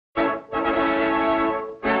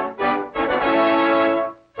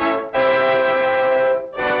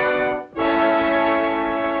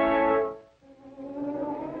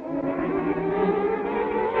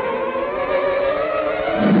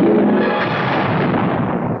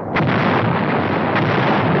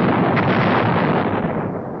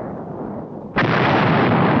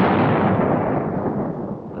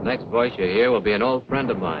voice you hear will be an old friend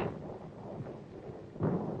of mine.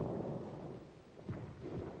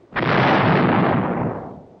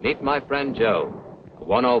 Meet my friend Joe, a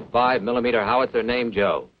 105mm howitzer named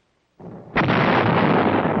Joe.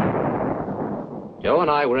 Joe and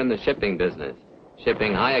I were in the shipping business,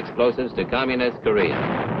 shipping high explosives to communist Korea.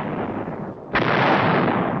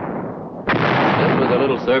 This was a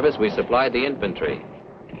little service we supplied the infantry.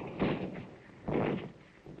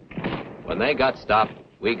 When they got stopped,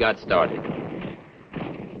 we got started.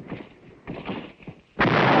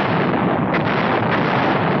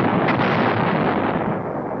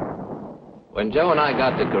 When Joe and I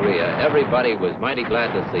got to Korea, everybody was mighty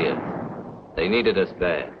glad to see us. They needed us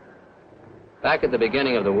bad. Back at the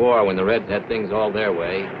beginning of the war, when the Reds had things all their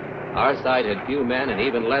way, our side had few men and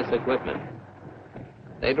even less equipment.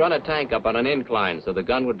 They'd run a tank up on an incline so the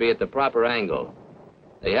gun would be at the proper angle.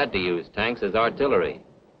 They had to use tanks as artillery.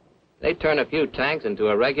 They'd turn a few tanks into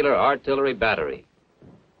a regular artillery battery.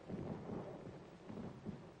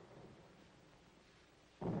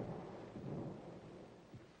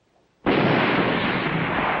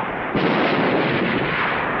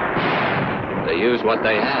 They used what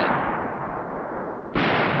they had.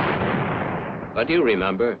 But you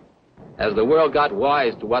remember, as the world got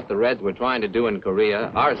wise to what the Reds were trying to do in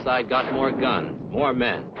Korea, our side got more guns, more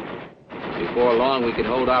men. Before long, we could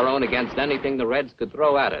hold our own against anything the Reds could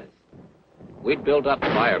throw at us. We'd built up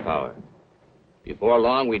firepower. Before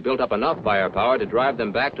long, we'd built up enough firepower to drive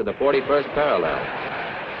them back to the 41st parallel.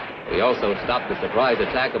 We also stopped the surprise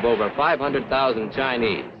attack of over 500,000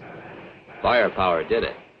 Chinese. Firepower did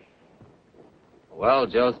it. Well,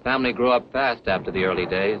 Joe's family grew up fast after the early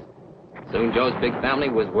days. Soon Joe's big family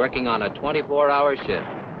was working on a 24-hour shift.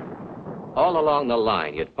 All along the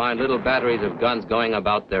line, you'd find little batteries of guns going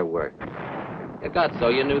about their work. It got so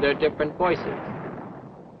you knew their different voices.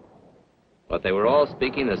 But they were all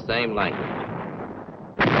speaking the same language.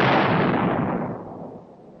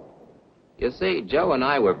 You see, Joe and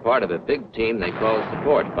I were part of a big team they called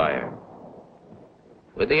support fire.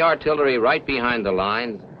 With the artillery right behind the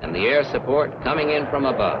lines and the air support coming in from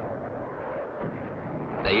above.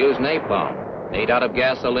 They used napalm, made out of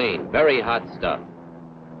gasoline, very hot stuff.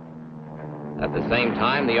 At the same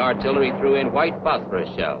time, the artillery threw in white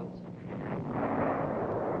phosphorus shells.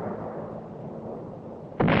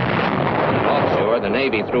 Offshore, the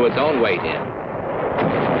Navy threw its own weight in.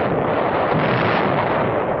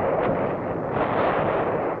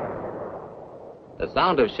 The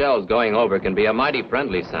sound of shells going over can be a mighty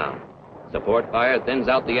friendly sound. Support fire thins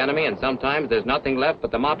out the enemy, and sometimes there's nothing left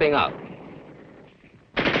but the mopping up.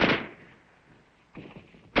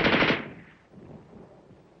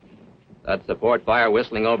 That support fire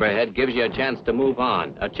whistling overhead gives you a chance to move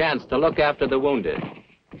on, a chance to look after the wounded.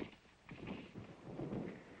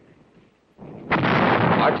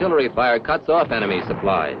 Artillery fire cuts off enemy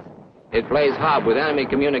supplies. It plays hob with enemy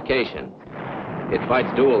communications. It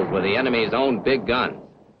fights duels with the enemy's own big guns.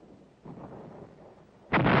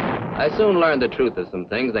 I soon learned the truth of some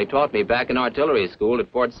things they taught me back in artillery school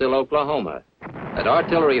at Fort Sill, Oklahoma. That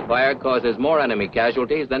artillery fire causes more enemy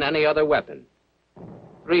casualties than any other weapon.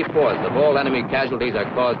 3/4 of all enemy casualties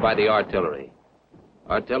are caused by the artillery.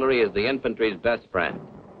 Artillery is the infantry's best friend.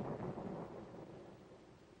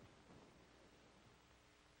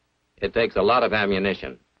 It takes a lot of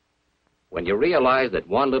ammunition. When you realize that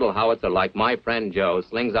one little howitzer like my friend Joe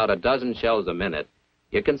slings out a dozen shells a minute,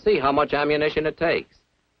 you can see how much ammunition it takes.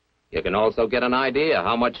 You can also get an idea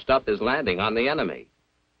how much stuff is landing on the enemy.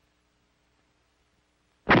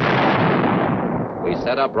 We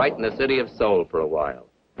set up right in the city of Seoul for a while.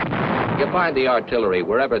 You find the artillery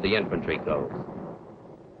wherever the infantry goes.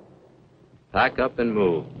 Pack up and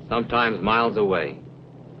move, sometimes miles away.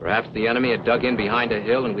 Perhaps the enemy had dug in behind a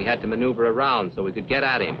hill and we had to maneuver around so we could get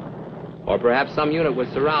at him. Or perhaps some unit was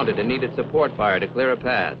surrounded and needed support fire to clear a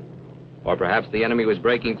path. Or perhaps the enemy was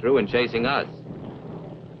breaking through and chasing us.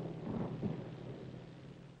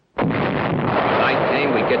 When night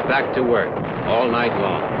came, we'd get back to work all night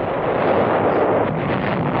long.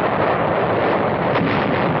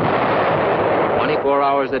 24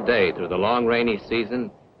 hours a day through the long rainy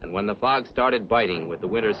season and when the fog started biting with the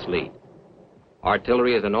winter sleet.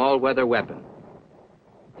 Artillery is an all-weather weapon.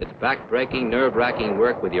 It's back-breaking, nerve-wracking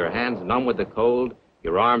work with your hands numb with the cold,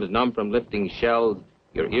 your arms numb from lifting shells,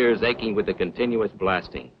 your ears aching with the continuous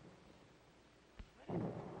blasting.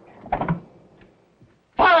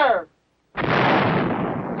 Fire!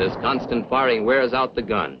 This constant firing wears out the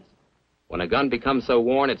guns. When a gun becomes so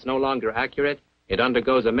worn it's no longer accurate, it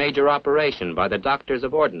undergoes a major operation by the doctors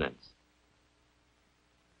of ordnance.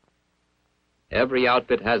 Every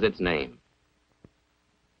outfit has its name.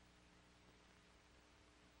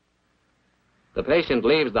 The patient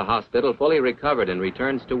leaves the hospital fully recovered and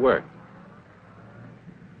returns to work.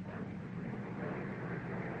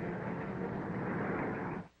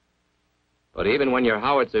 But even when your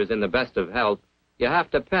howitzer's in the best of health, you have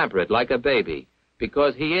to pamper it like a baby,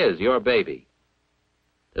 because he is your baby.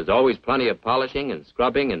 There's always plenty of polishing and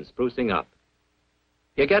scrubbing and sprucing up.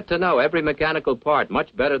 You get to know every mechanical part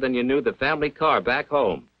much better than you knew the family car back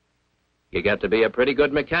home. You get to be a pretty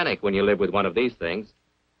good mechanic when you live with one of these things.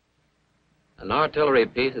 An artillery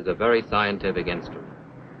piece is a very scientific instrument.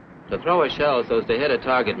 To throw a shell so as to hit a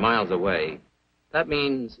target miles away, that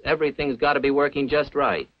means everything's got to be working just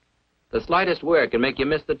right. The slightest wear can make you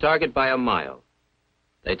miss the target by a mile.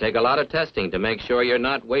 They take a lot of testing to make sure you're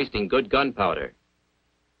not wasting good gunpowder.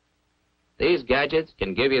 These gadgets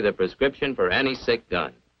can give you the prescription for any sick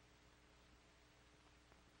gun.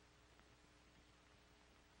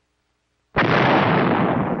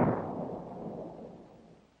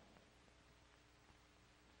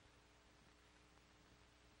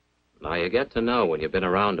 Now, you get to know when you've been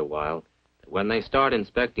around a while that when they start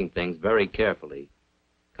inspecting things very carefully,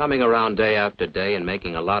 coming around day after day and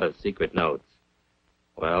making a lot of secret notes,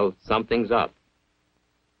 well, something's up.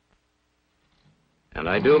 And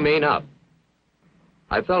I do mean up.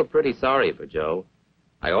 I felt pretty sorry for Joe.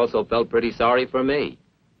 I also felt pretty sorry for me.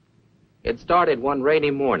 It started one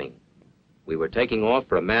rainy morning. We were taking off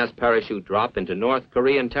for a mass parachute drop into North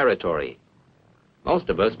Korean territory. Most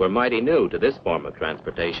of us were mighty new to this form of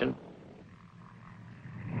transportation.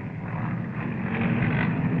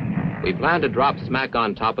 We planned to drop smack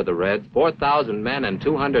on top of the Reds, 4,000 men and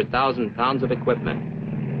 200,000 pounds of equipment.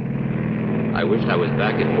 I wished I was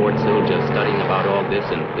back at Fort Sill just studying about all this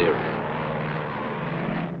in theory.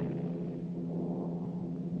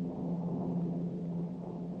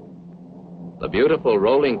 The beautiful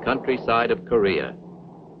rolling countryside of Korea.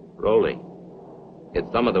 Rolling.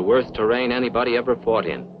 It's some of the worst terrain anybody ever fought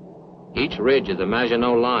in. Each ridge is a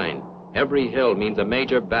Maginot line. Every hill means a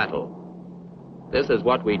major battle. This is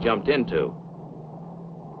what we jumped into.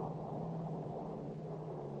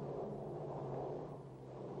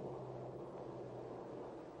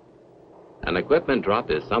 An equipment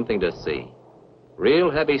drop is something to see.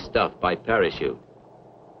 Real heavy stuff by parachute.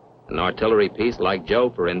 An artillery piece like Joe,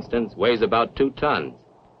 for instance, weighs about 2 tons.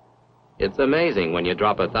 It's amazing when you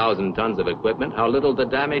drop 1,000 tons of equipment how little the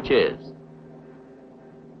damage is.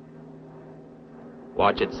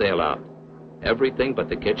 Watch it sail out. Everything but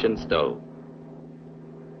the kitchen stove.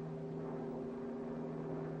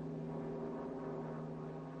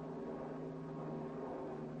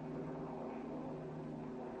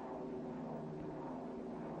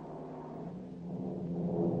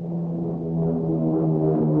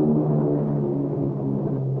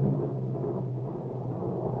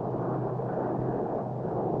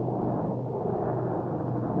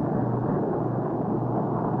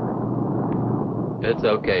 It's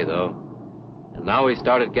okay, though. And now we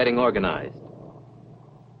started getting organized.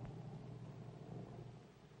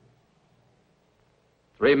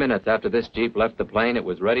 3 minutes after this Jeep left the plane, it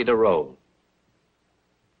was ready to roll.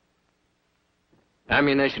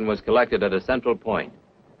 Ammunition was collected at a central point.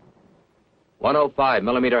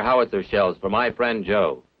 105mm howitzer shells for my friend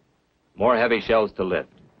Joe. More heavy shells to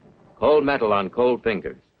lift. Cold metal on cold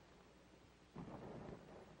fingers.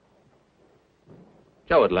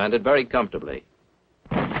 Joe had landed very comfortably.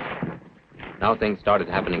 Now things started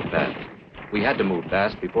happening fast. We had to move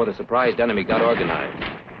fast before the surprised enemy got organized.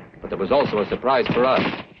 But there was also a surprise for us.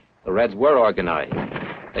 The Reds were organized.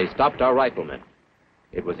 They stopped our riflemen.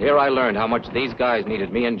 It was here I learned how much these guys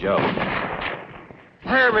needed me and Joe.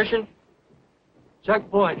 Fire mission.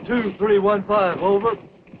 Checkpoint 2315, over.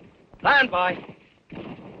 Stand by.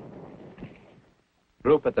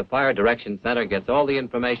 Group at the Fire Direction Center gets all the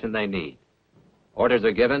information they need. Orders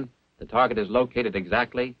are given, the target is located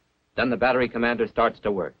exactly, then the battery commander starts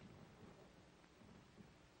to work.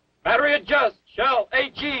 Battery adjust. Shell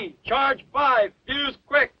HE. Charge 5. Fuse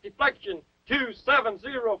quick. Deflection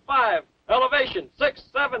 2705. Elevation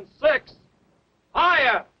 676.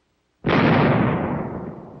 Higher!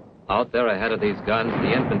 Out there ahead of these guns,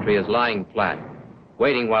 the infantry is lying flat,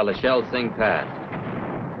 waiting while the shells sing past.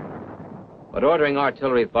 But ordering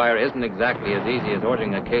artillery fire isn't exactly as easy as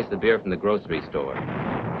ordering a case of beer from the grocery store.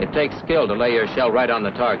 It takes skill to lay your shell right on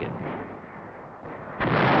the target.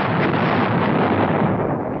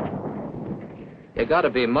 You gotta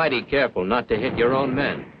be mighty careful not to hit your own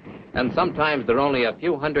men. And sometimes they're only a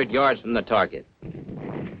few hundred yards from the target.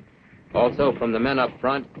 Also, from the men up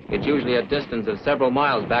front, it's usually a distance of several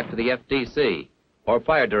miles back to the FDC, or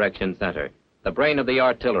Fire Direction Center, the brain of the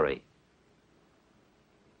artillery.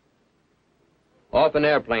 Often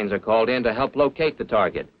airplanes are called in to help locate the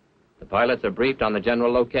target. The pilots are briefed on the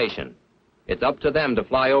general location. It's up to them to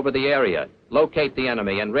fly over the area, locate the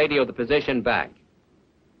enemy, and radio the position back.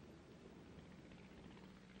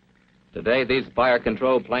 Today, these fire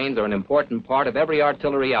control planes are an important part of every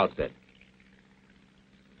artillery outfit.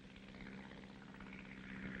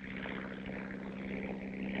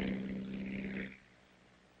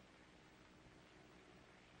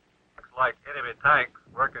 Looks like enemy tanks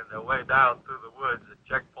working their way down through the woods at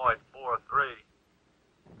checkpoint 4-3.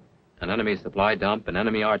 An enemy supply dump, an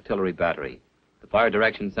enemy artillery battery. The Fire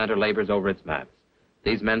Direction Center labors over its maps.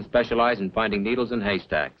 These men specialize in finding needles in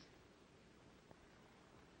haystacks.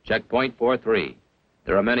 Checkpoint 4-3.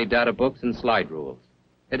 There are many data books and slide rules.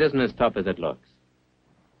 It isn't as tough as it looks.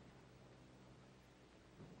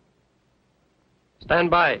 Stand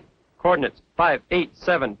by. Coordinates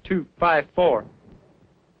 587254.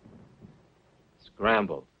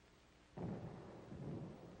 Scramble.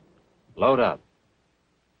 Load up.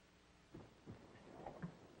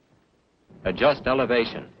 Adjust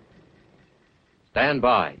elevation. Stand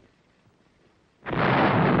by.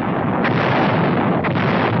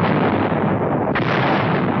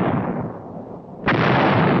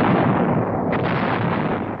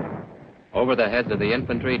 Over the heads of the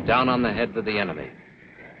infantry, down on the heads of the enemy.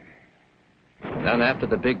 Then after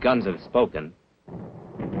the big guns have spoken...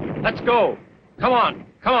 Let's go! Come on!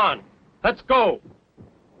 Come on! Let's go!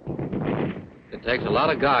 It takes a lot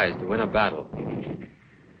of guys to win a battle.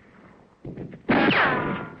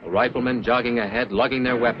 The riflemen jogging ahead, lugging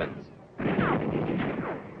their weapons.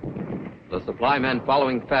 The supply men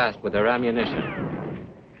following fast with their ammunition.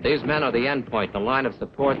 These men are the end point, the line of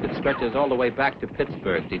support that stretches all the way back to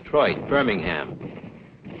Pittsburgh, Detroit, Birmingham.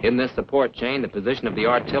 In this support chain, the position of the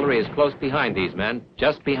artillery is close behind these men,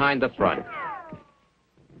 just behind the front.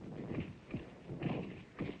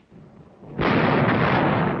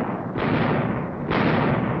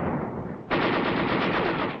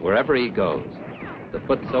 Wherever he goes, the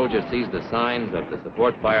foot soldier sees the signs of the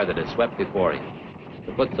support fire that has swept before him.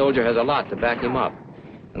 The foot soldier has a lot to back him up.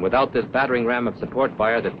 And without this battering ram of support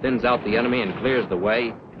fire that thins out the enemy and clears the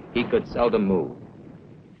way, he could seldom move.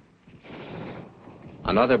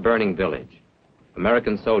 Another burning village.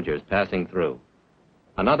 American soldiers passing through.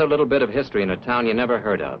 Another little bit of history in a town you never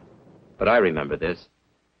heard of. But I remember this.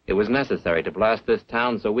 It was necessary to blast this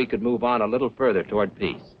town so we could move on a little further toward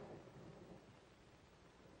peace.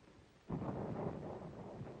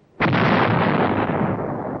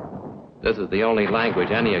 This is the only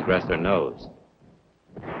language any aggressor knows.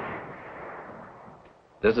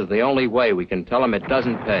 This is the only way we can tell them it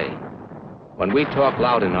doesn't pay. When we talk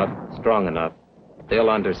loud enough, strong enough,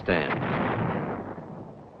 they'll understand.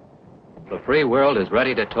 The free world is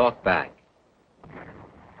ready to talk back.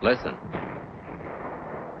 Listen.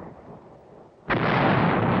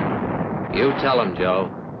 You tell them,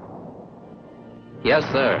 Joe. Yes,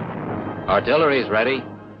 sir. Artillery's ready.